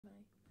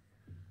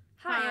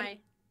Hi.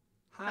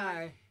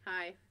 Hi.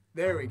 Hi.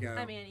 There we go.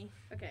 I'm Annie.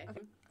 Okay.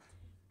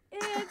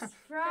 It's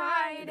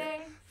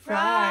Friday.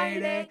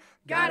 Friday.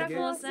 Got a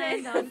full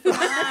send on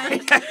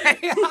Friday.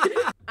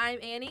 I'm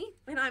Annie.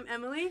 And I'm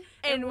Emily.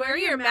 And we're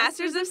your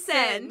masters of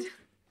send.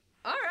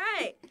 All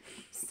right.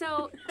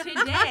 So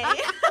today.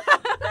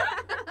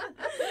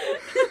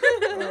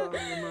 Oh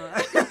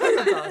my.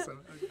 That's awesome.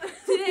 Okay.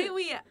 Today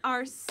we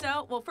are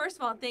well, first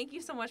of all, thank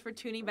you so much for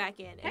tuning back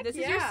in. If this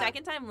is your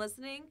second time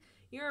listening,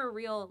 you're a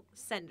real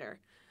sender.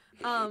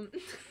 That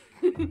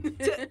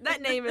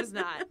name is does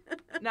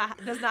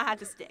not have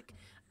to stick.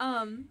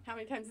 How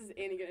many times is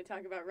Annie going to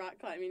talk about rock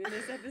climbing in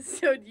this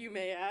episode, you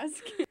may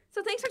ask?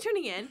 So thanks for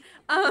tuning in.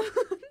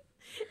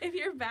 If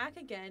you're back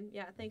again,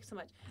 thanks so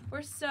much.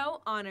 We're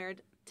so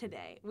honored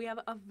today. We have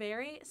a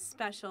very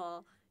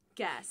special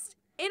guest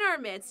in our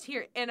midst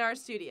here in our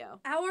studio.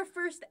 Our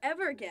first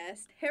ever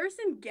guest,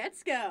 Harrison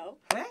Guetzko.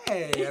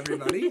 Hey,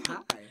 everybody. Hi.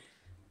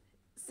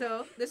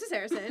 So this is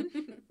Harrison,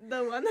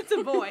 the one that's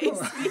a voice.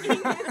 Speaking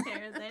is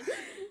Harrison.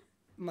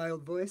 My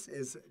voice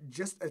is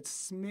just a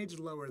smidge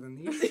lower than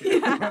these two.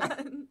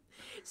 Yeah.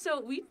 So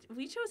we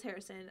chose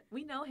Harrison.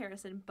 We know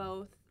Harrison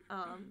both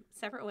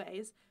separate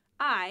ways.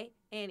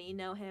 Annie,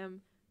 know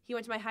him. He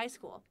went to my high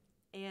school.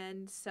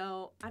 And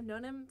so I've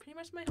known him pretty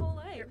much my whole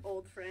life. You're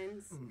old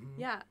friends. Mm-hmm.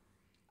 Yeah.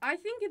 I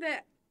think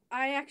that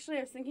I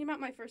was thinking about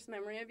my first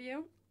memory of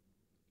you.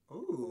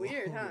 Ooh.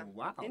 Weird, huh?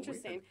 Wow.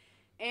 Interesting.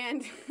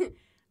 And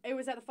it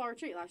was at the fall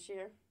retreat last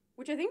year,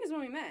 which I think is when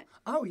we met.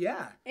 Oh,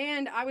 yeah.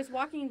 And I was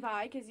walking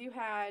by because you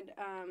had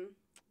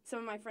some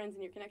of my friends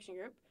in your connection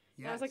group.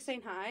 Yes. And I was like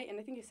saying hi, and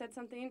I think you said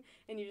something,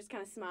 and you just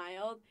kind of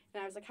smiled.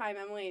 And I was like, "Hi, I'm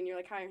Emily," and you're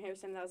like, "Hi, I'm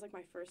Harrison." That was like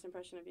my first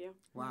impression of you.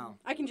 Wow.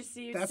 I can just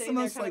see you That's the sitting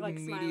most there kind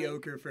of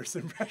mediocre first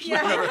impression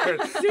Yeah. I've ever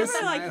heard. Super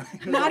Smiling.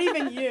 not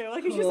even you.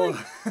 Like it's just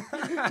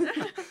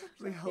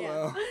like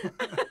hello.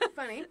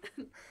 funny.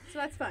 So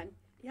that's fun.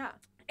 Yeah.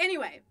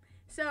 Anyway,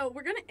 so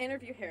we're gonna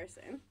interview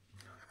Harrison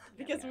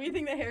because we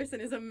think that Harrison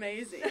is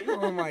amazing.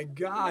 Oh my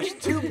gosh,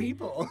 two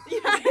people.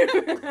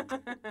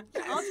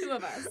 All two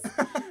of us.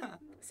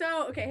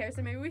 So, okay,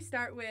 Harrison, maybe we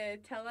start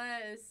with tell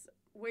us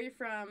where you're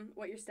from,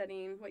 what you're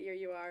studying, what year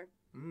you are.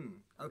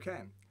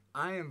 Okay.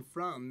 I am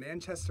from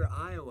Manchester,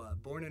 Iowa,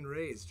 born and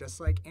raised, just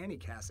like Annie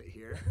Cassett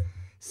here.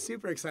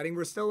 Super exciting.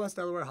 We're still West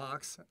Delaware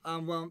Hawks.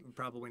 Well,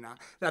 probably not.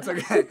 That's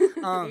okay.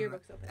 The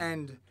yearbook's open.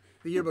 And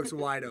the yearbook's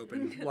wide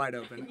open.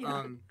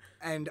 Yeah.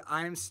 And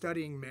I'm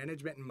studying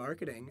management and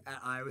marketing at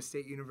Iowa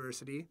State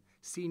University.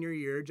 Senior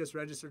year, just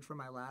registered for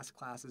my last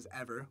classes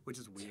ever, which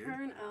is weird.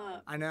 Turn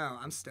up. I know.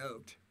 I'm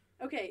stoked.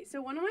 Okay,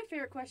 so one of my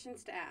favorite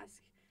questions to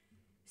ask,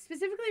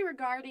 specifically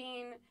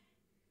regarding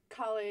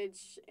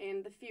college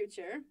and the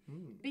future,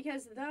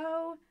 because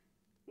though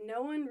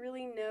no one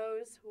really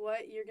knows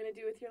what you're going to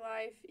do with your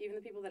life, even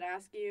the people that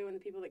ask you and the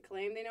people that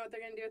claim they know what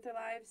they're going to do with their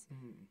lives,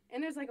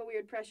 and there's like a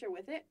weird pressure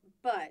with it,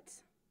 but,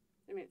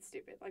 I mean, it's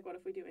stupid. Like, what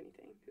if we do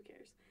anything? Who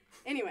cares?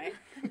 Anyway.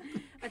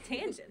 A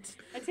tangent.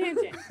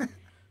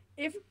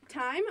 If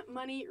time,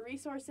 money,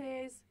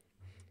 resources,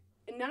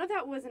 none of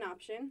that was an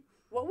option,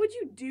 what would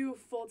you do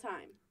full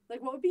time?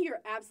 Like, what would be your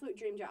absolute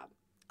dream job?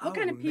 What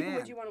kind of people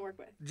would you want to work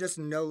with? Just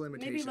no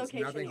limitations.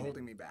 location Nothing even.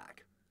 holding me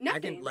back.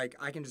 Nothing.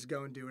 I can just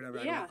go and do whatever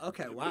I Yeah. want.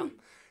 Okay, wow.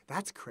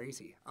 That's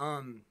crazy.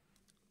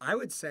 I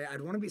would say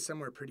I'd want to be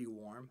somewhere pretty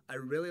warm. I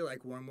really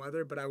like warm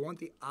weather, but I want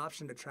the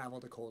option to travel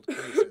to cold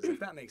places, if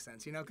that makes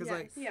sense, you know? Because,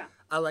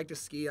 I like to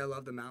ski. I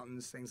love the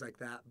mountains, things like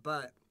that.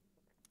 But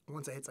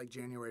once it hits, like,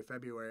 January,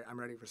 February, I'm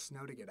ready for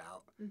snow to get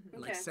out.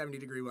 And, like,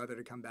 70-degree weather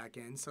to come back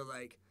in. So,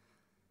 like,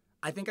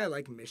 I think I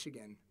like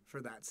Michigan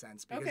for that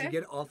sense because you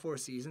get all 4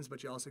 seasons,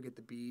 but you also get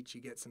the beach, you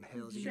get some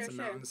hills, you get some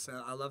mountains.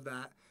 So I love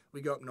that.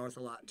 We go up north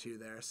a lot too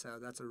there, so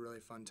that's a really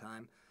fun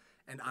time.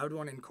 And I would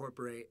want to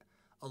incorporate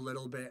a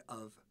little bit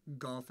of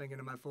golfing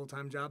into my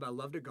full-time job. I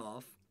love to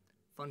golf.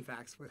 Fun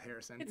facts with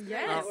Harrison. It's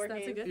Yes,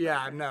 that's a good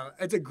Yeah, no,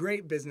 it's a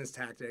great business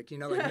tactic. You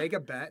know, like make a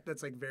bet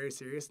that's like very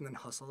serious and then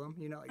hustle them.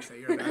 You know, like say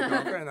you're a bad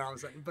golfer and then all of a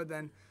sudden, but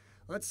then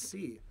let's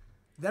see.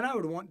 Then I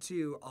would want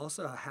to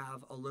also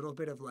have a little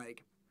bit of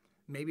like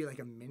maybe like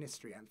a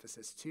ministry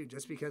emphasis too,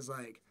 just because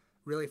like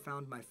really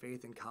found my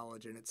faith in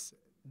college and it's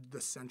the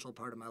central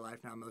part of my life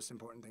now, most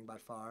important thing by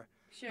far.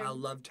 Sure. I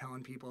love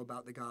telling people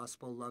about the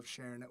gospel, love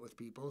sharing it with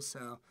people,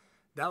 so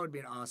that would be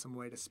an awesome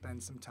way to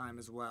spend some time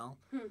as well.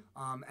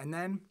 And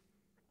then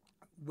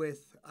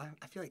with,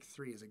 I feel like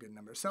 3 is a good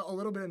number, so a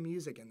little bit of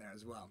music in there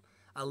as well.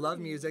 I love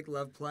music,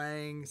 love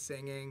playing,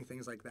 singing,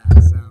 things like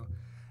that, so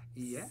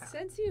yeah.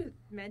 Since you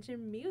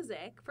mentioned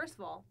music, first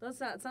of all, it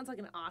sounds like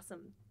an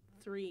awesome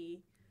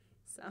 3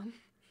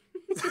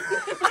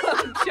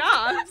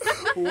 jobs.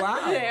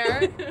 Wow.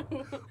 There.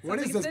 What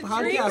is like this the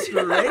podcast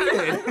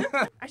rated?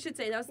 I should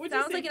say that What'd you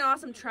sounds say? like an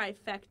awesome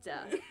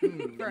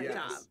trifecta for a yes.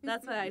 job.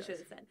 That's what I should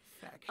have said.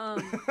 Feck.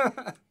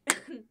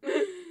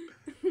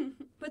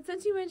 But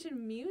since you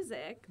mentioned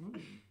music,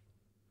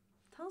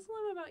 tell us a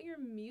little bit about your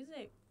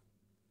music.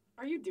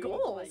 Are you doing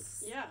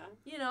Goals. yeah.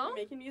 You know, You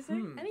making music?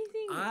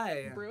 anything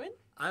I brewing?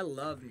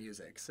 love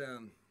music.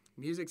 So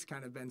music's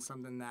kind of been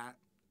something that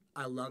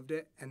I loved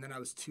it, and then I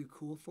was too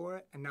cool for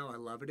it, and now I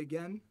love it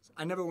again.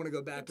 I never want to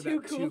go back to that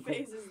too cool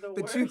phase is the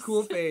worst. The too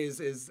cool phase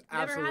is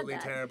Never absolutely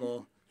had that.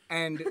 terrible.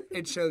 And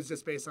it shows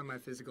just based on my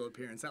physical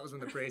appearance. That was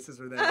when the braces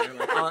were there.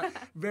 Like, oh,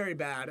 very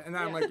bad. And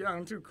then I'm like, yeah,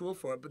 I'm too cool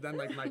for it. But then,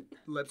 like, my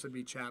lips would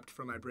be chapped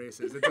from my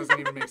braces. It doesn't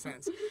even make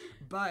sense.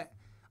 But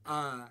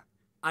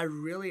I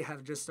really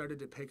have just started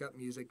to pick up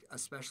music,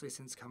 especially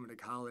since coming to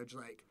college.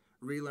 Like,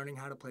 relearning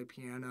how to play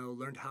piano,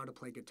 learned how to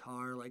play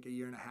guitar, like, 1.5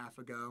 years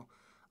ago.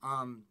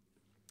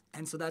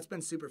 And so that's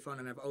been super fun,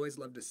 and I've always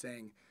loved to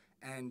sing.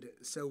 And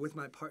so with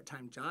my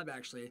part-time job,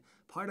 actually,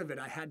 part of it,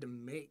 I had to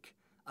make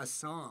a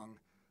song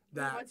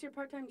that... What's your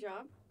part-time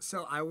job?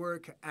 So I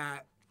work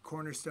at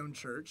Cornerstone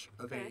Church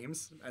of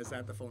Ames. Is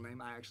that the full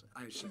name? I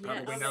should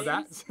probably know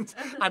that.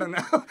 I don't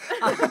know.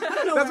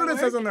 That's what it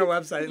says on their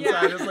website, and so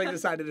I just, like,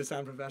 decided to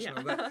sound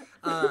professional. Yeah.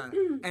 But,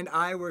 and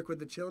I work with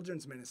the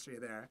children's ministry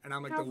there, and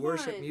I'm, like, the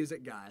worship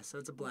music guy, so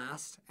it's a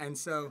blast. And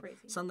so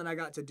something I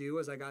got to do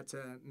was I got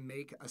to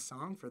make a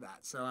song for that.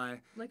 So I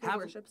a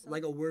worship song?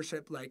 Like a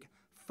worship, like,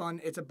 fun,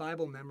 it's a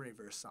Bible memory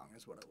verse song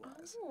is what it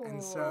was. Oh.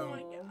 Oh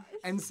my gosh.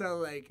 And so,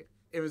 like,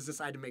 it was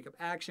just I had to make up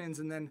actions,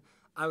 and then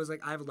I was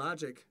like, I have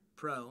Logic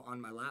Pro on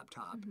my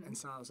laptop, and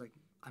so I was like,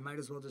 I might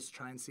as well just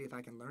try and see if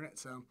I can learn it.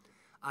 So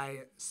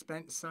I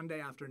spent a Sunday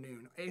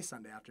afternoon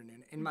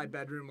in my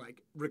bedroom,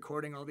 like,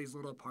 recording all these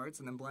little parts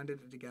and then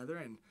blended it together,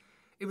 and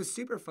it was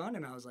super fun,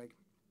 and I was like,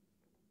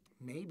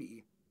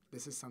 maybe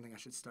this is something I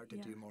should start to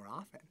do more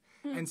often.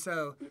 And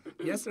so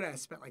yesterday I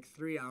spent like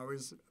 3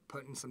 hours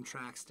putting some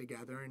tracks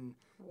together and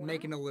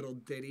making a little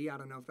ditty. I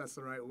don't know if that's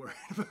the right word,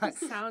 but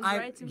sounds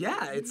right to me.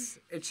 Yeah,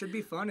 it should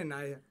be fun, and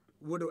I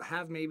would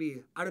have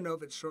maybe, I don't know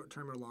if it's short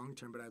term or long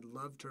term, but I'd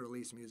love to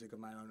release music of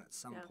my own at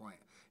some point.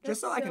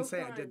 Just so I can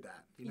say I did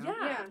that, you know?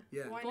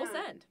 Yeah. Why Full not?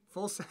 send.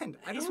 Full send.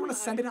 I just want to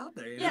send it out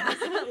there, you know?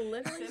 Yeah.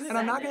 Literally. And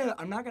I'm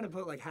not gonna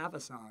put like half a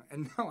song,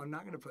 and no, I'm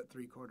not gonna put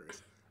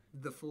 3/4.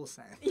 The full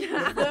send.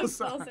 Yeah. The full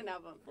send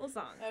album. Full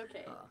song.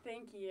 Okay,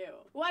 thank you.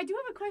 Well, I do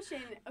have a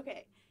question.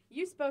 Okay,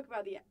 you spoke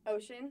about the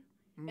ocean,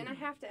 and I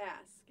have to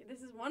ask.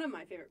 This is one of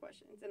my favorite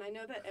questions, and I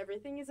know that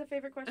everything is a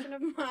favorite question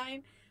of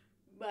mine,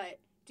 but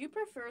do you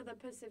prefer the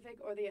Pacific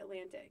or the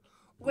Atlantic?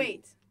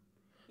 Wait,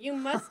 you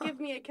must give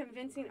me a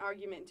convincing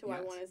argument to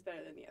why one is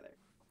better than the other.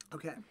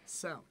 Okay,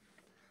 so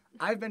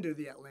I've been to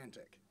the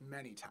Atlantic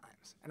many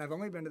times, and I've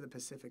only been to the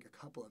Pacific a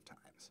couple of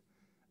times.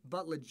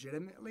 But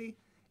legitimately,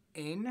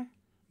 in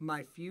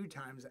my few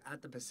times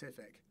at the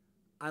Pacific,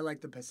 I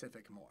like the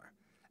Pacific more.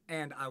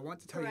 And I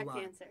want to tell you why.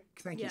 Correct answer.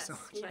 Thank you so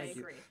much. I Thank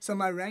you. agree. So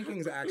my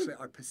rankings actually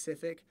are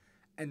Pacific,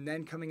 and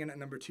then coming in at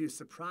number 2,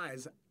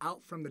 surprise,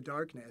 out from the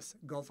darkness,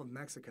 Gulf of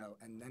Mexico,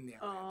 and then the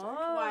Atlantic.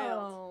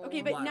 Wild.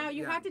 Okay, but Wild, now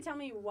you yeah. have to tell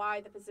me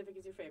why the Pacific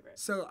is your favorite.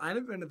 So I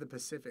haven't been to the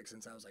Pacific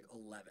since I was like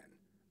 11.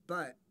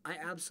 But I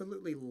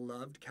absolutely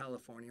loved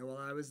California while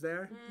I was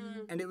there.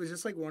 And it was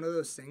just like one of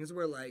those things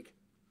where, like,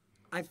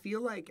 I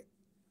feel like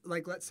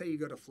let's say you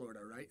go to Florida,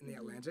 right, in the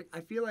Atlantic.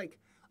 I feel like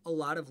a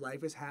lot of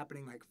life is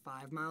happening like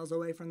 5 miles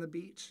away from the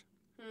beach.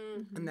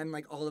 And then,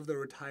 like, all of the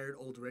retired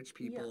old rich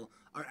people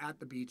are at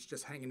the beach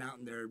just hanging out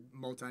in their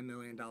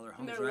multi-million-dollar homes,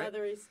 and their right?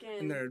 leathery skin.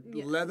 And their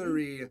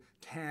leathery,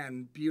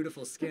 tan,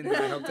 beautiful skin that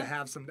I hope to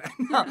have someday.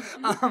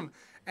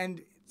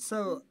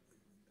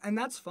 And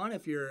that's fun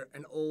if you're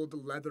an old,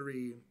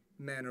 leathery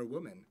man or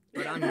woman.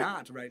 But I'm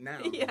not right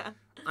now.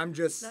 I'm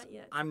just, Not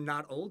yet. I'm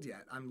not old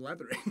yet. I'm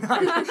leathery.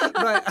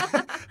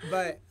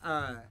 but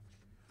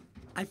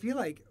I feel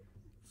like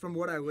from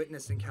what I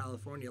witnessed in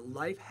California,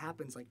 life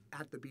happens like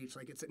at the beach,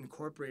 like it's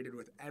incorporated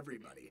with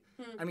everybody.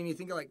 I mean, you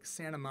think of like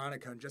Santa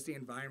Monica and just the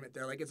environment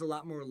there, like it's a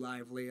lot more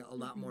lively, a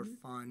lot more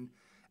fun,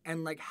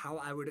 and like how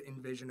I would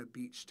envision a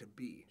beach to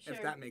be,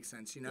 if that makes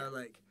sense, you know,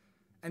 like,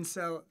 and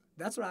so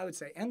that's what I would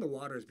say. And the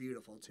water is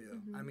beautiful too.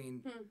 I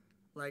mean,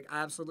 like I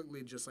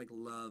absolutely just like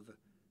love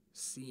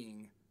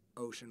seeing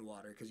ocean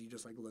water because you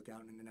just like look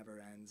out and it never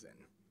ends, and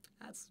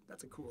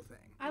that's a cool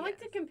thing. I like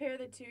to compare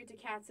the two to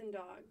cats and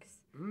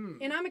dogs.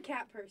 And I'm a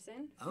cat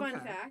person.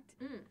 Fun fact.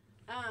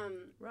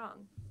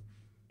 Wrong.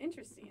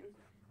 Interesting.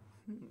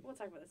 We'll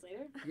talk about this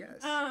later.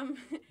 Yes.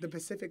 The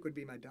Pacific would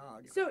be my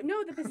dog. So,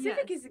 no, the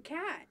Pacific is a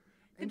cat.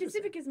 The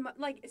Interesting. Pacific is,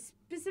 like,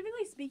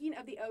 specifically speaking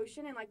of the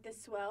ocean and, like, the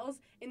swells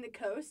in the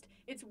coast,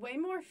 it's way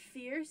more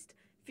fierce.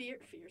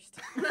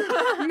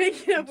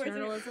 Making up words.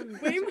 Journalism.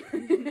 Way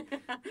more.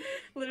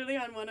 Literally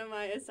on one of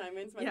my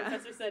assignments, my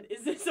professor said,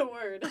 "Is this a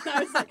word?" And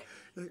I was like,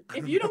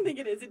 "If you don't think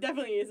it is, it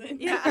definitely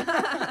isn't."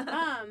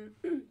 Yeah.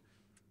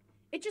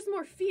 It's just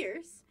more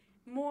fierce,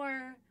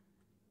 more,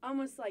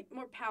 almost like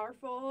more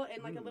powerful,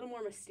 and like a little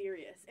more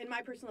mysterious, in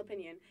my personal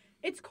opinion.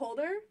 It's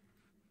colder,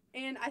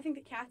 and I think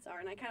that cats are,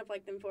 and I kind of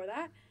like them for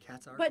that.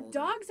 Cats are. But colder.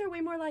 dogs are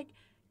way more like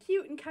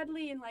cute and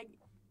cuddly and like.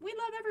 We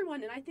love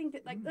everyone, and I think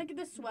that like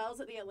the swells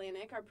at the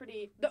Atlantic are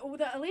pretty. The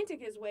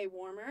Atlantic is way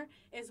warmer,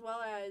 as well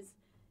as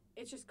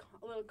it's just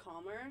a little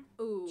calmer,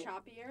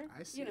 choppier.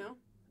 I see. You know,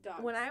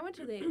 dogs. When I went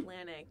to the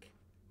Atlantic,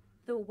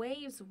 the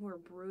waves were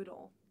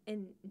brutal.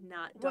 and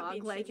not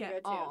dog-like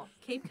at all.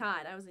 Cape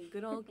Cod. I was in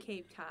good old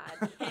Cape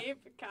Cod.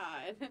 Cape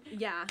Cod.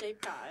 Yeah.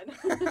 Cape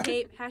Cod.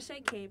 Cape,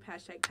 hashtag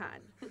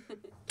Cod.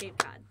 Cape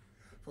Cod.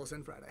 Full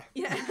Send Friday.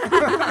 Yeah.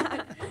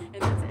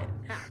 And that's it.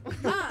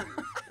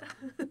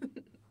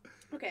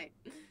 Okay.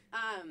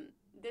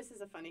 This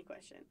is a funny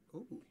question.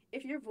 Ooh.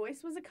 If your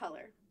voice was a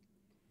color,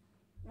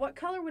 what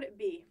color would it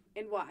be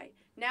and why?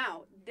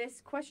 Now,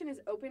 this question is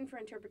open for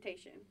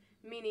interpretation,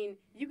 meaning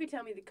you could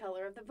tell me the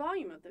color of the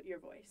volume of your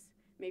voice,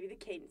 maybe the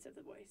cadence of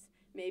the voice,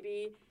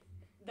 maybe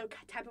the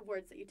type of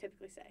words that you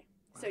typically say.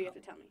 Wow. So you have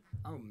to tell me.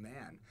 Oh,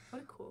 man.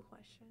 What a cool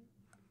question.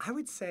 I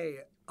would say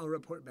I'll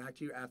report back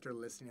to you after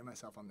listening to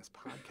myself on this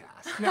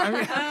podcast. No, I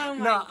mean, oh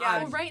my God.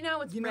 Well, right now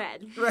it's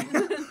red. Right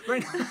now,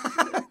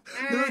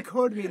 the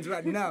record means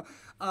red. No.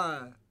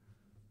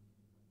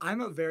 I'm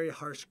a very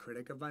harsh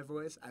critic of my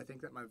voice. I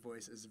think that my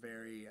voice is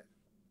very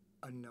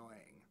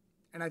annoying.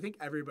 And I think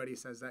everybody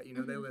says that, you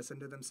know, they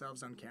listen to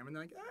themselves on camera and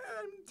they're like,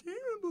 I'm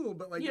terrible.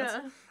 But that's,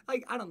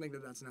 I don't think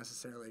that that's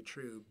necessarily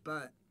true.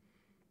 But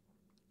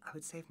I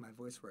would say if my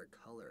voice were a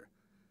color,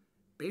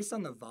 based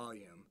on the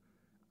volume,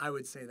 I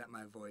would say that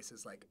my voice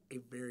is like a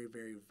very,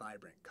 very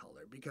vibrant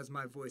color because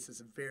my voice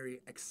is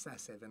very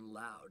excessive and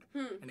loud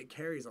and it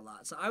carries a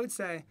lot. So I would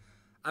say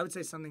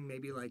something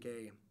maybe like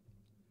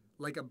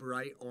a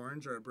bright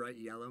orange or a bright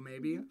yellow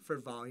maybe for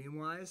volume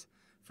wise.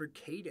 For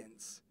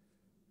cadence,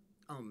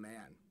 oh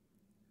man,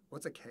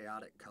 what's a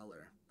chaotic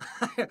color?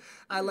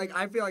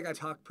 I feel like I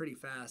talk pretty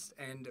fast,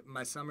 and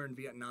my summer in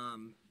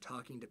Vietnam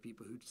talking to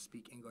people who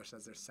speak English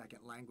as their second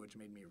language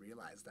made me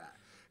realize that.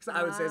 Because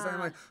I would say something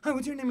like, "Hi,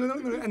 what's your name?"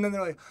 And then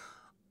they're like,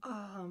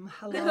 hello.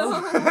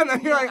 And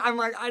then I'm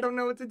like, I don't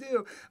know what to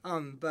do.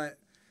 But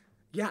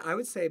yeah, I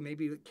would say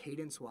maybe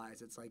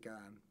cadence-wise, it's like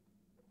a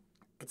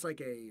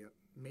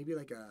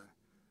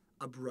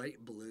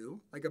bright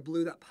blue, like a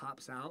blue that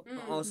pops out,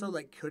 but also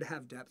like could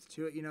have depth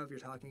to it. You know, if you're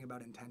talking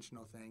about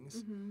intentional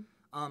things,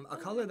 a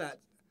color that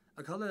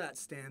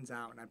stands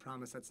out, and I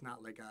promise that's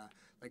not like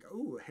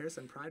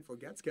Harrison Prideful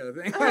Guetzko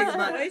thing.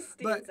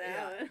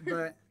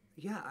 But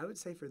yeah, I would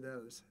say for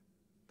those.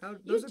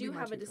 Those you do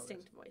have a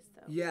distinct voice,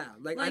 though. Yeah,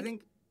 I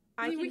think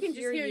we can just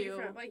hear you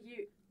from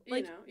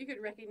you know, you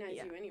could recognize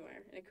you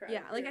anywhere in a crowd.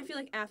 Yeah, I feel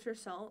like after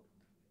Salt,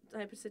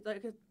 I sit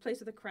like a place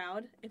with a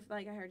crowd. If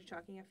I heard you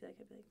talking, I feel like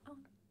I'd be like, oh.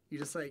 You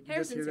just hear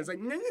this and you're like,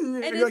 no.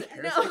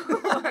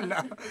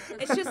 No.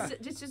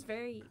 It's just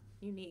very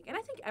unique, and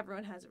I think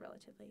everyone has a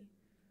relatively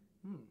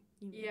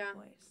unique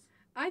voice.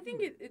 I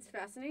think it's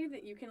fascinating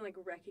that you can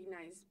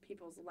recognize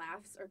people's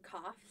laughs or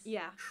coughs.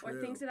 Yeah. Or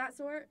things of that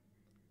sort.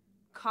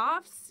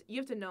 Coughs, you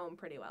have to know them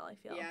pretty well, I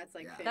feel. Yeah, it's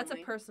family. That's a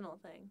personal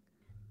thing.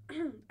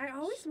 I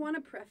always want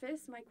to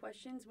preface my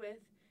questions with,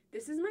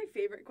 this is my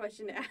favorite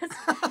question to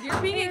ask.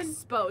 You're being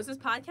exposed. This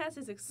podcast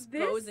is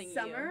exposing you.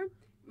 This summer,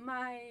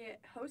 my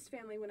host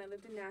family, when I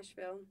lived in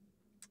Nashville,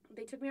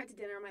 they took me out to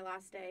dinner on my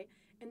last day,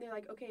 and they're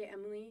like, okay,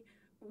 Emily,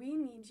 we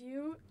need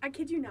you. I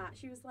kid you not.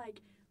 She was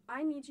like,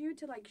 I need you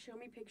to show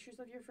me pictures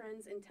of your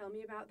friends and tell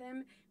me about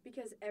them,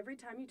 because every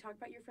time you talk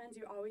about your friends,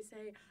 you always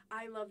say,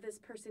 I love this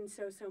person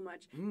so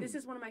much. This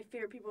is one of my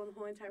favorite people in the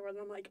whole entire world.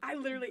 And I'm like, I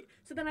literally,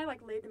 so then I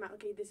laid them out.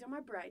 Okay, these are my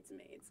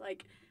bridesmaids. I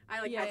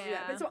had to do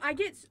that. But so I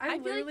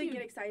literally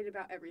get excited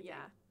about everything.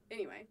 Yeah.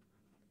 Anyway.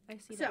 I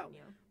see that in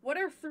you. What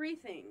are 3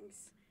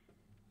 things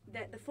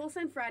that the Full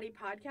Send Friday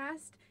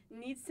podcast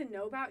needs to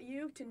know about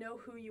you to know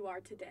who you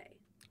are today?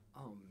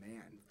 Oh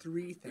man,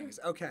 3 things.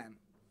 Okay.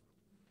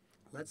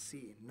 Let's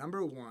see.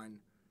 Number 1,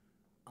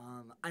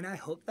 and I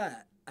hope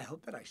that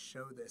I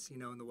show this, in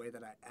the way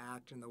that I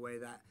act and the way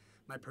that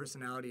my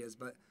personality is.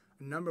 But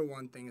number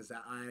 1 thing is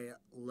that I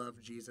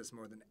love Jesus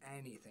more than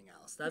anything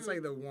else. That's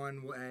the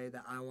one way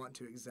that I want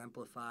to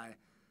exemplify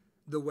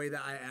the way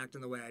that I act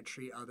and the way I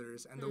treat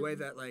others and the way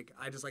that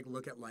I just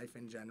look at life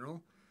in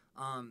general.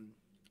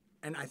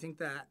 And I think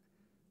that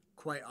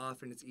quite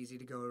often it's easy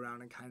to go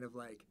around and kind of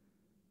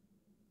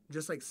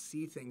just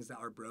see things that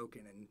are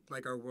broken and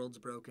our world's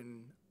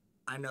broken.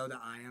 I know that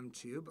I am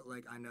too, but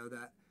I know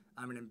that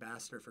I'm an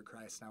ambassador for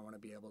Christ and I want to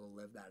be able to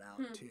live that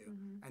out too.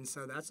 And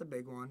so that's a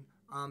big one.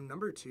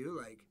 Number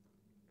 2,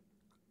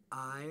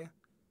 I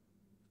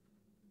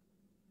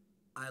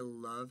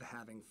love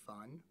having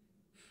fun.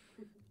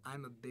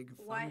 I'm a big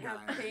fun guy. Why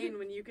have pain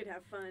when you could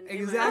have fun?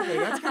 Exactly.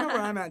 That's kind of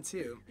where I'm at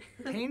too.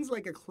 Pain's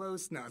like a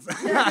close nose.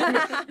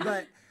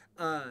 But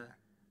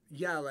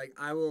yeah,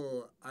 I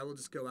will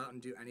just go out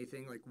and do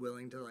anything,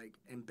 willing to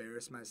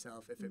embarrass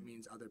myself if it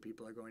means other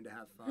people are going to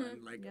have fun,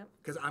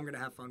 because I'm going to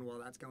have fun while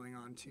that's going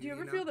on too. Do you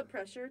ever feel the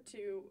pressure to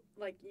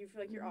you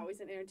feel like you're always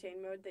in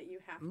entertain mode, that you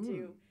have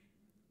to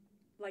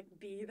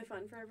be the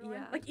fun for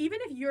everyone? Yeah. Even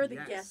if you're the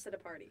guest at a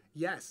party.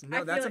 Yes.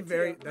 No, that's a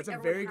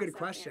very good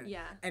question.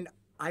 Yeah. And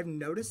I've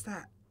noticed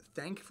that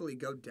thankfully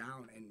go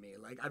down in me.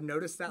 I've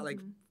noticed that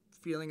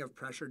feeling of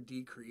pressure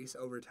decrease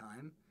over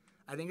time.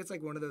 I think it's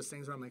one of those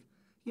things where I'm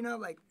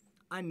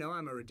I know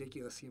I'm a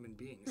ridiculous human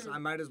being, so I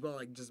might as well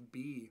just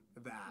be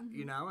that,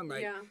 and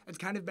it's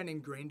kind of been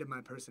ingrained in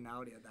my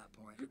personality at that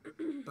point.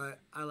 But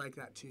I like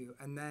that too.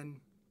 And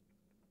then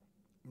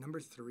number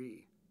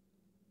 3,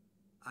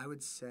 I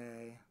would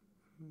say,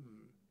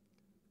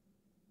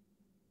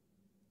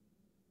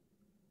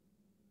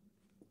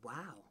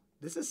 wow.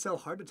 This is so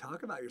hard to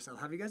talk about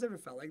yourself. Have you guys ever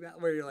felt like that?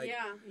 Where you're like,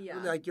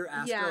 like you're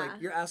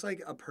asked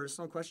like a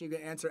personal question. You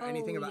can answer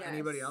anything about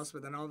anybody else,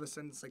 but then all of a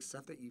sudden it's like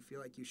stuff that you feel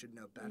like you should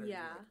know better. Yeah.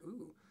 You're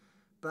like, ooh.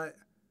 But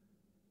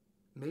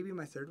maybe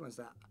my third one's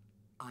that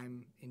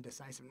I'm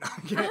indecisive. No,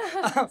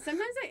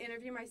 sometimes I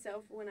interview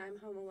myself when I'm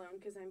home alone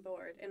because I'm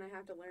bored and I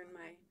have to learn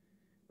my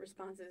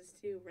responses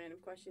to random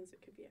questions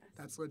that could be asked.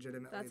 That's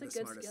legitimately the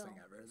smartest thing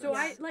ever. So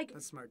I like.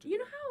 That's smart to you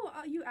do. know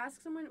how you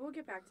ask someone? We'll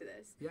get back to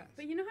this. Yes.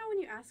 But you know how when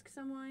you ask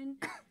someone,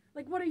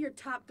 like, what are your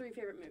top 3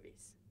 favorite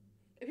movies?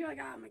 If you're like,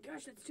 oh my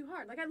gosh, that's too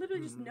hard. Like, I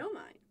literally just know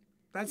mine.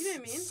 That's you know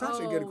what I mean? such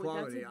a good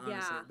quality,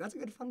 honestly. That's a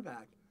good fun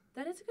fact.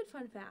 That is a good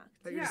fun fact.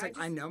 That you're just like,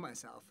 I know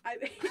myself.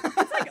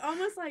 It's like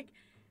almost like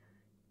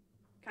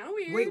kind of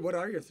weird. Wait, what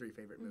are your 3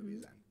 favorite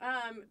movies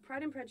then?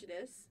 Pride and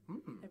Prejudice.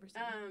 Never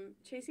seen.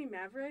 Chasing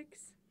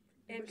Mavericks.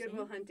 And Good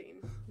Will Hunting.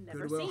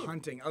 Never Good Will seen.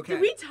 Hunting. Okay.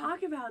 Did we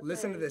talk about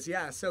Listen to this.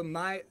 Yeah. So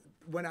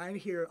when I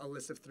hear a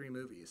list of 3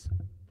 movies,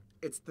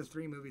 it's the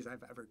 3 movies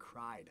I've ever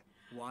cried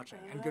watching,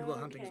 and Good Will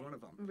Hunting is one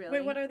of them. Really?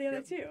 Wait, what are the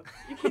other 2?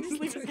 You can't just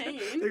leave us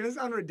hanging. They're gonna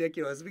sound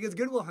ridiculous because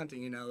Good Will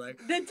Hunting, you know, like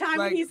the time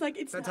when he's like,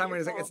 it's that not time your when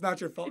he's fault. like, it's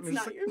not your fault. It's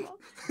not your fault.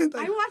 Like,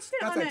 I watched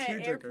it on an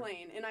tearjerker.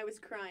 airplane and I was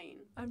crying.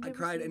 I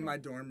cried in my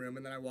dorm room,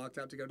 and then I walked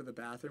out to go to the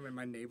bathroom, and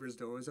my neighbor's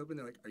door was open.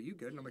 They're like, "Are you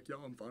good?" And I'm like, "Yeah,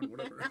 I'm fine,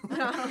 whatever."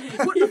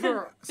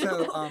 Whatever.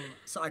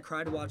 So I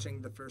cried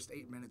watching the first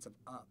 8 minutes of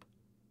Up.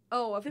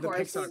 Oh, of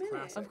course. Pixar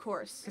classic. Of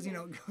course. Because, you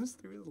know, it goes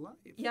through his life.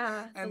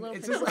 Yeah, and the little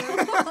it's picture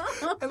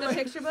just like, the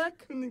picture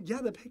book?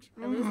 Yeah, the picture.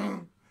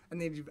 Everything. And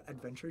they do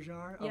Adventure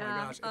Jar. Oh yeah. my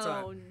gosh.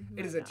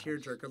 It is a gosh.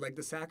 tearjerker, like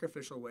the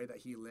sacrificial way that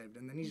he lived.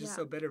 And then he's just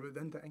so bitter, but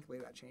then thankfully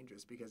that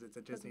changes because it's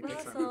a Disney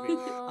Pixar movie.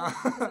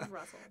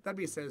 That'd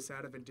be so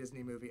sad if a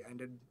Disney movie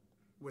ended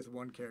with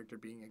one character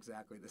being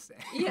exactly the same.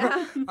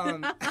 Yeah.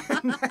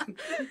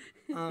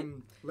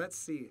 Let's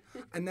see.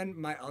 And then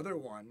my other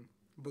one,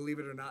 believe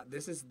it or not,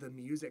 this is the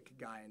music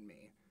guy in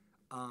me.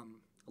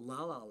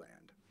 La La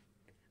Land.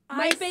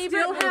 My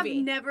favorite movie. I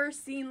have never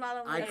seen La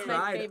La Land.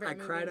 I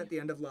cried at the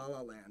end of La La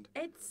Land.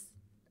 It's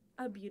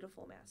a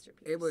beautiful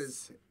masterpiece. It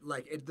was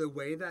like the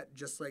way that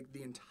just like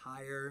the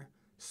entire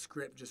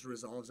script just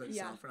resolves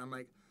itself, and I'm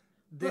like,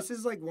 this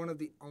is like one of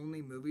the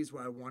only movies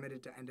where I wanted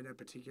it to end in a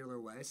particular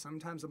way.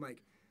 Sometimes I'm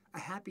like, a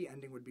happy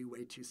ending would be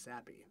way too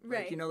sappy. Like,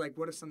 right. You know, like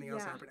what if something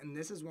else happened? And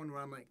this is one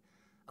where I'm like,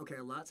 okay,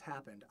 a lot's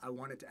happened. I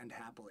want it to end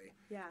happily.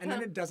 Yeah. And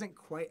then it doesn't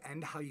quite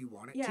end how you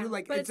want it to.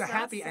 Like it's a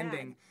happy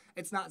ending.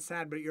 It's not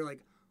sad, but you're like,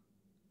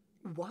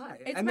 why?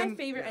 It's my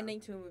favorite ending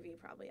to a movie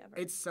probably ever.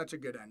 It's such a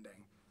good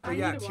ending. But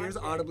yeah, tears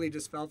audibly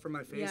just fell from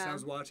my face, and I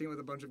was watching it with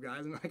a bunch of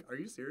guys, and like, are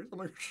you serious? I'm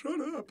like, shut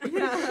up.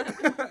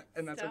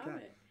 And that's Stop okay.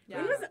 It.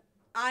 Yeah.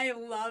 I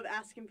love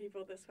asking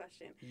people this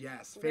question.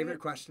 Yes, favorite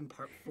question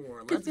part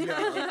 4. Let's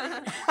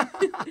go.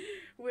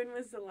 When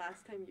was the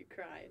last time you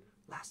cried?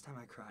 Last time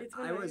I cried. It's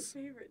one of my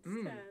favorites.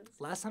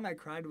 Last time I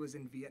cried was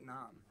in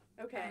Vietnam.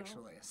 Okay.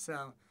 Actually.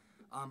 So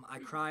I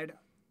cried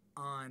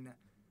on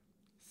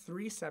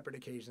 3 separate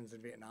occasions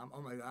in Vietnam.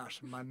 Oh my gosh,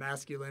 my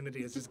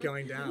masculinity is just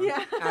going down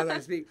as I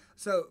speak.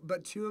 So,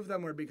 but 2 of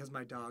them were because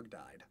my dog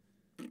died.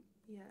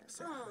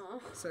 Yes.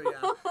 So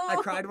yeah, I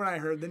cried when I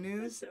heard the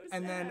news, so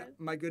and then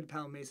my good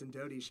pal Mason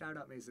Doty, shout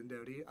out Mason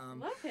Doty.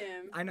 Love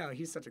him. I know,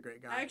 he's such a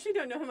great guy. I actually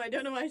don't know him. I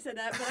don't know why I said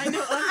that, but I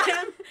know of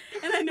him,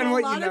 and I know a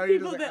lot of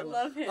people that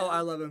love him. Oh, I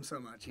love him so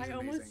much. He's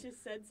amazing. Almost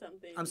just said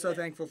something. I'm so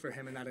thankful for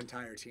him and that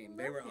entire team.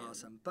 They were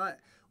awesome. But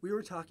we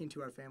were talking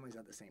to our families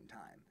at the same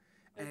time,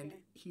 and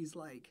he's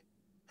like,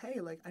 hey,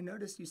 like, I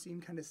noticed you seem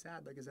kind of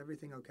sad. Like, is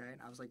everything okay?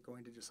 And I was, like,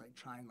 going to just, like,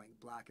 try and, like,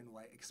 black and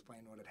white explain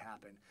what had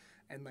happened.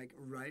 And, like,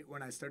 right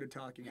when I started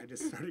talking, I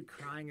just started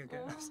crying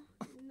again.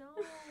 Oh, no.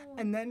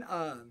 And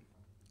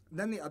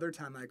then the other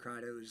time I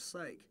cried, it was just,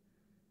 like,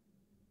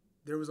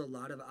 there was a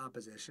lot of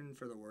opposition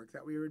for the work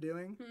that we were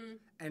doing.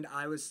 And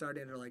I was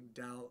starting to, like,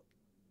 doubt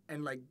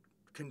and, like,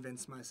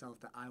 convince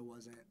myself that I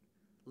wasn't,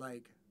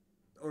 like,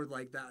 or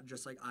like that,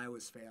 just like I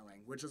was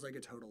failing, which is like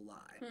a total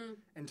lie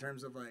in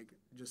terms of like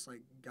just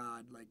like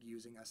God like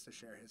using us to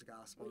share His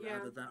gospel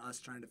rather than us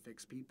trying to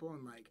fix people,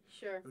 and like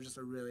it was just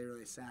a really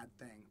really sad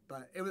thing.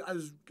 But it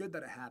was good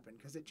that it happened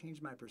because it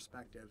changed my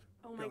perspective.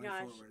 Oh my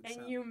gosh! Forward,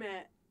 and you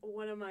met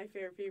one of my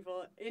favorite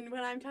people. And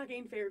when I'm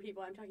talking favorite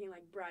people, I'm talking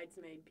like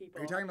bridesmaid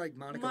people. Are you talking like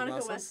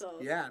Monica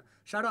Wessels? Yeah.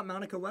 Shout out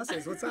Monica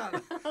Wessels. What's up?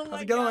 How's it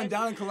gosh. going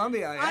down in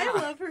Columbia? Yeah. I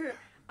love her.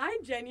 I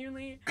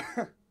genuinely.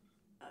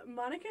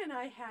 Monica and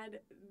I had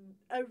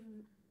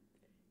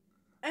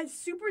a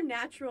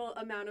supernatural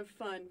amount of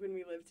fun when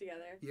we lived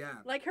together. Yeah.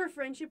 Like, her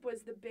friendship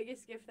was the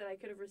biggest gift that I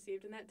could have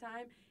received in that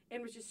time,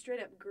 and was just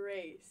straight up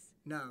grace.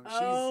 No,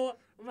 oh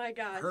my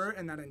gosh. Her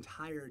and that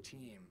entire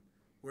team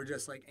were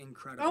just like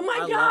incredible. Oh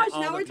my gosh!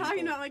 Now we're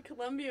talking about like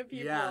Columbia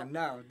people. Yeah,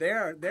 no,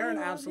 they're an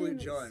absolute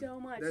joy. So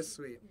much. They're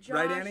sweet, Josh,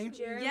 right, Annie?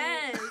 Jeremy.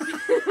 Yes.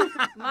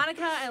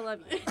 Monica, I love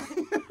you.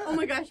 Oh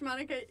my gosh,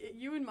 Monica,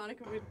 you and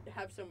Monica would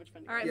have so much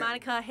fun together. All right,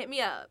 Monica, hit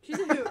me up. She's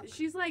a hoot.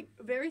 She's like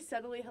very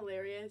subtly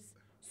hilarious,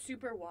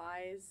 super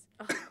wise.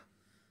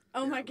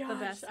 Oh my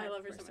gosh, I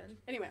love her so much.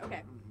 Anyway,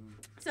 okay.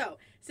 So,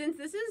 since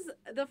this is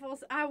the full...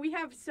 we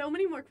have so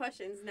many more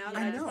questions now.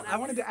 That I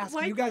wanted to ask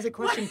you guys a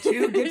question,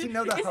 too. Get to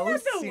know the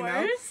hosts, the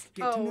worst?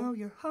 Get to know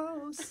your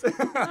hosts.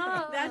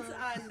 That's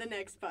on the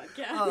next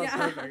podcast. Oh,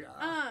 perfect.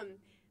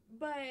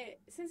 But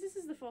since this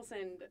is the Full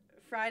Send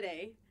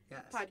Friday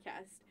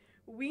podcast,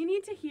 we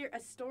need to hear a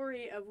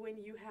story of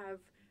when you have,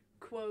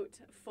 quote,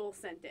 full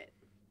sent it.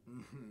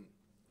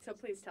 So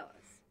please tell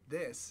us.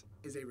 This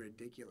is a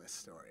ridiculous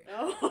story.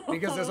 Oh.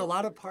 Because there's a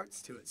lot of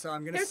parts to it. So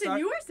I'm going to start.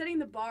 You are setting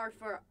the bar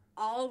for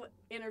all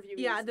interviews.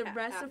 Yeah, the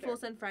rest of Full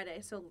Send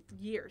Friday, so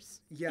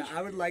years. Yeah,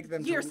 I would like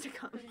them years to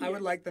come. I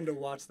would like them to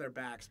watch their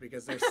backs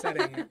because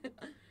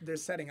they're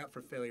setting up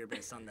for failure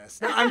based on this.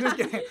 No, I'm just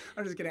kidding.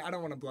 I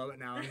don't want to blow it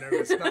now. I'm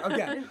nervous. But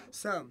okay.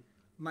 So,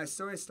 my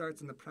story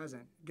starts in the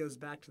present, goes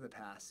back to the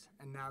past,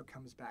 and now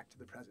comes back to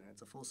the present.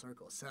 It's a full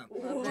circle. So,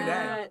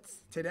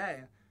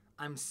 today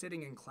I'm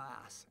sitting in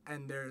class,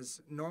 and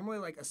there's normally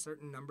like a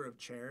certain number of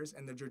chairs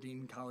in the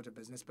Jardine College of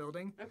Business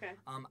building. Okay.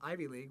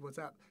 Ivy League, what's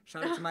up?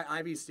 Shout out to my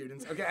Ivy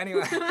students. Okay,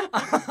 anyway.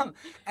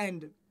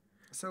 And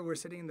so we're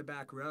sitting in the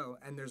back row,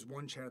 and there's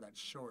one chair that's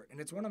short, and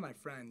it's one of my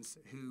friends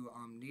who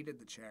needed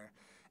the chair,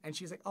 and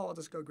she's like, oh, I'll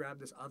just go grab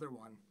this other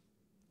one.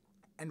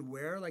 And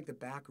where like the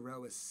back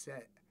row is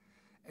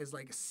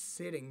like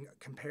sitting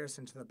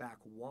comparison to the back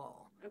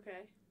wall.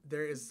 Okay.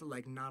 There is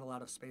like not a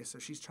lot of space, so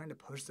she's trying to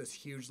push this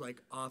huge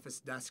like office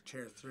desk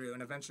chair through,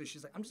 and eventually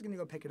she's like, I'm just gonna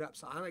go pick it up.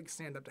 So I like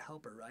stand up to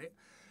help her, right?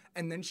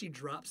 And then she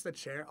drops the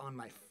chair on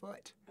my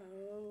foot.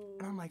 Oh.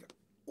 And I'm like,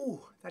 ooh,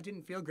 that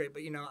didn't feel great,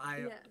 but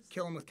I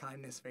kill him with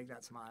kindness, fake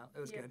that smile. It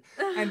was good.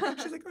 And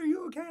she's like, are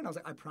you okay? And I was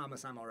like, I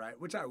promise I'm all right,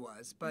 which I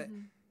was, but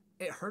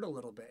it hurt a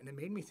little bit, and it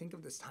made me think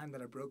of this time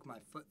that I broke my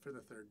foot for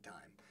the third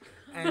time.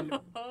 And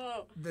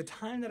the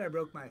time that I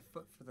broke my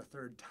foot for the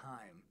third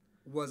time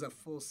was a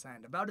full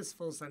send, about as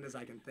full send as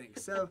I can think.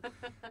 So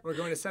we're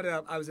going to set it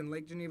up. I was in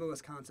Lake Geneva,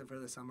 Wisconsin for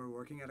the summer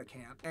working at a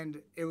camp,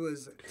 and it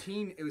was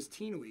teen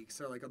week,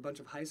 so like a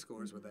bunch of high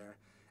schoolers were there,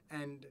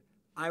 and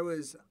I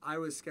was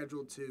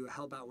scheduled to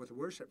help out with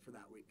worship for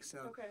that week.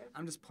 So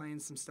I'm just playing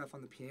some stuff on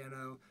the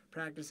piano,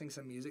 practicing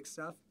some music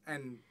stuff,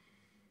 and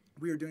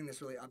we were doing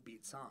this really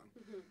upbeat song.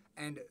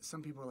 And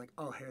some people were like,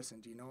 oh,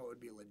 Harrison, do you know what would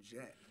be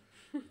legit?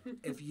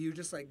 If you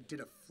just like did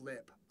a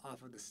flip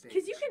off of the stage.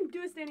 Because you can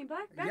do a standing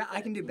back flip. Yeah,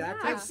 I can do back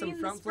flips, some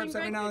front flips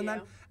every now and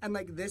then. And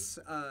like this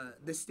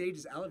stage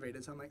is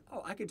elevated, so I'm like,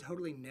 oh, I could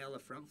totally nail a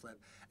front flip.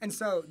 And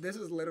so this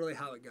is literally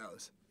how it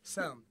goes.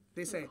 So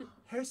they say,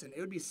 Harrison, it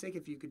would be sick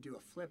if you could do a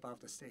flip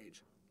off the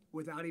stage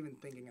without even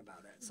thinking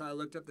about it. So I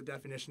looked up the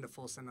definition of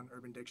full send on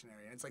Urban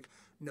Dictionary, and it's like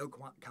no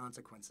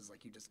consequences,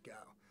 like you just go.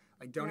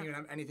 Like don't even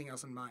have anything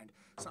else in mind.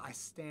 So I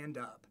stand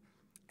up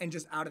and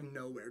just out of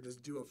nowhere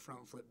just do a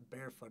front flip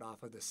barefoot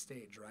off of the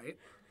stage, right?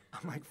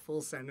 I'm like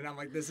full send, and I'm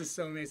like, this is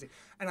so amazing.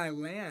 And I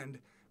land,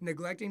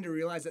 neglecting to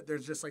realize that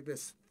there's just like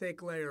this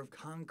thick layer of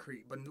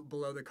concrete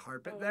below the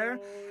carpet there.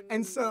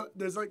 And so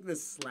there's like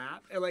this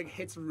slap. It like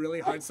hits really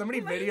hard.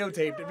 Somebody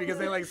videotaped it because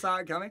they like saw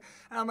it coming.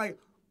 And I'm like,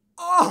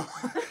 oh!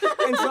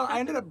 And so I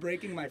ended up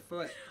breaking my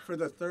foot for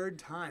the third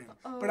time.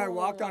 But I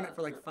walked on it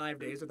for like 5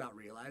 days without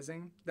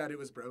realizing that it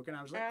was broken.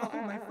 I was like,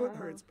 oh, my foot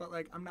hurts, but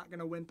like I'm not going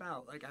to wimp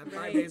out. Like I have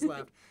 5 days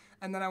left.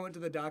 And then I went to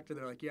the doctor.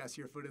 They're like, yes,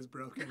 your foot is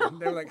broken. And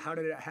they're like, how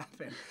did it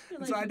happen?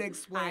 And so I had to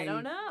explain. I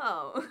don't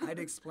know. I had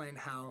to explain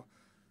how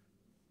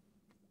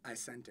I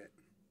sent it.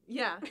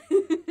 Yeah.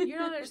 You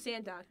don't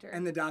understand, doctor.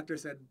 And the doctor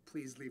said,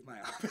 please leave my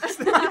office.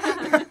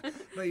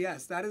 But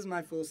yes, that is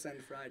my full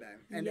send Friday.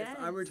 And if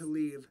I were to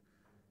leave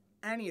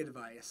any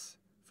advice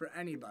for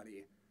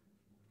anybody,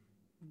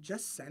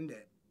 just send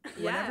it.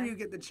 Whenever you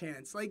get the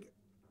chance. Like,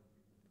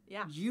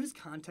 use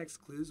context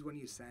clues when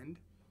you send.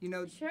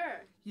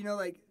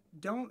 Like,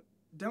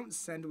 don't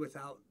send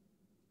without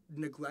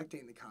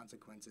neglecting the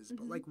consequences.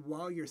 But, like,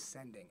 while you're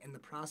sending, in the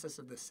process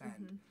of the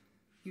send,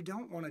 you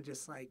don't want to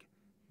just, like,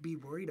 be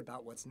worried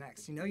about what's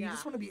next. You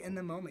just want to be in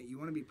the moment. You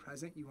want to be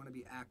present. You want to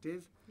be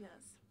active. Yes.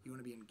 You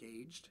want to be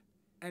engaged.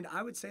 And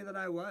I would say that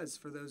I was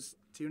for those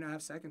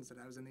 2.5 seconds that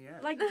I was in the air.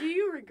 Like, do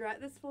you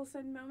regret this full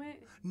send moment?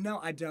 No,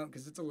 I don't,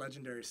 because it's a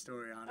legendary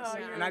story,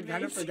 honestly. And I'd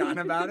kind of forgotten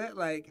about it.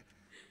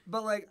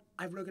 But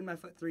I've broken my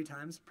foot 3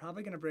 times.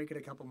 Probably going to break it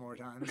a couple more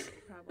times.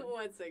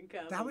 What's a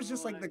couple That was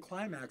just more? like the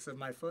climax of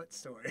my foot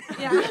story.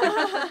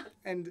 Yeah.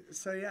 And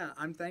so,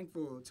 I'm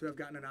thankful to have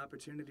gotten an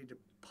opportunity to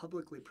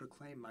publicly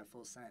proclaim my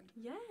full send.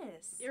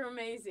 Yes. You're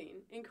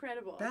amazing.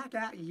 Incredible. Back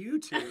at you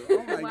two.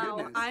 Oh, my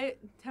goodness. I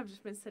have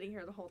just been sitting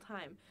here the whole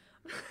time.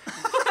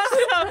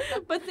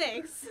 But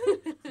thanks.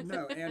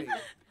 No,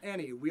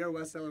 Annie, we are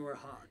West Delaware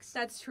Hawks.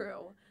 That's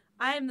true.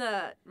 I am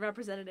the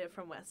representative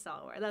from West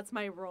Delaware. That's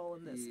my role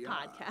in this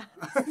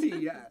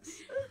podcast. Yes.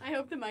 I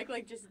hope the mic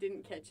just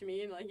didn't catch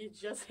me and you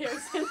just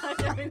Harrison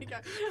having to go.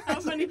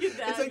 How funny could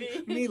that be?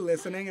 It's me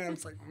listening and I'm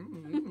just like,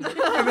 and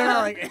then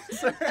I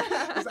answer.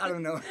 Just out of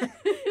nowhere.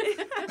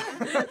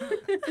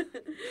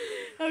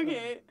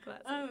 Okay.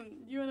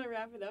 You want to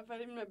wrap it up?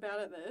 I'm bad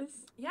at this.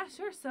 Yeah,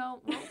 sure.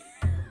 So,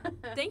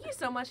 Thank you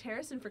so much,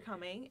 Harrison, for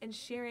coming and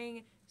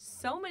sharing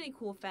so many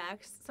cool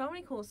facts, so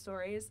many cool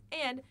stories,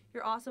 and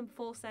your awesome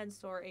full send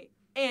story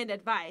and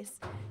advice.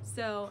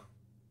 So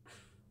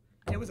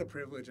it was a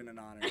privilege and an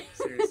honor.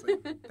 Seriously.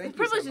 Thank you so much. The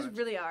privilege is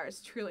really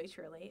ours, truly,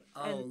 truly.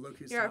 Oh, and look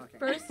who's you're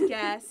talking. Our first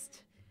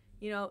guest.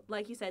 You know,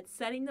 like you said,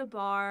 setting the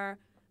bar,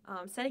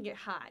 setting it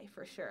high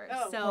for sure.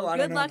 Oh. So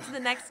good luck to the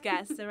next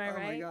guest. Am I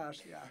right? Oh my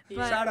gosh, yeah.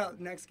 But, shout out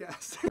next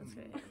guest.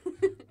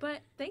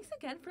 But thanks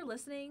again for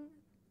listening,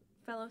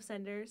 fellow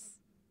senders.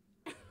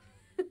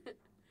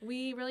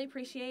 We really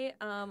appreciate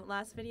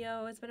last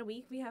video. It's been a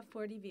week. We have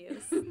 40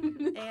 views.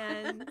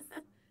 And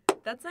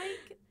that's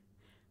like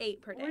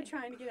 8 per day. We're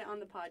trying to get it on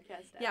the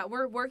podcast app. Yeah,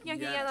 we're working on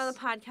getting it on the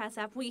podcast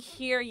app. We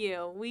hear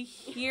you. We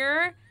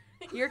hear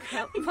your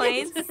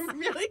complaints.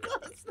 Really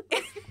close.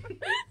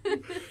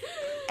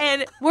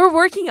 And we're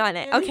working on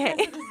it. Andy Okay.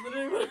 is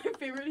literally one of my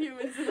favorite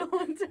humans in the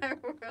whole entire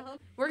world.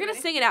 We're going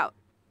to sing it out.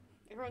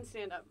 Everyone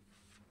stand up.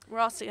 We're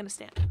all going to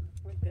stand.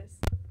 Like this.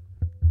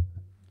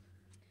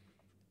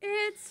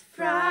 It's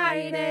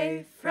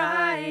Friday,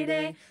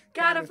 Friday.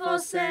 Got a full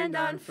send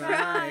on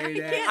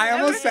Friday. I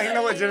almost sang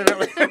the legitimate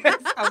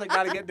lyrics. I was like,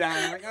 gotta get down.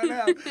 I'm like, oh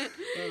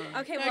no.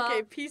 Okay,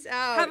 well, peace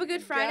out. have a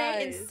good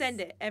Friday guys. and send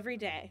it every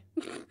day.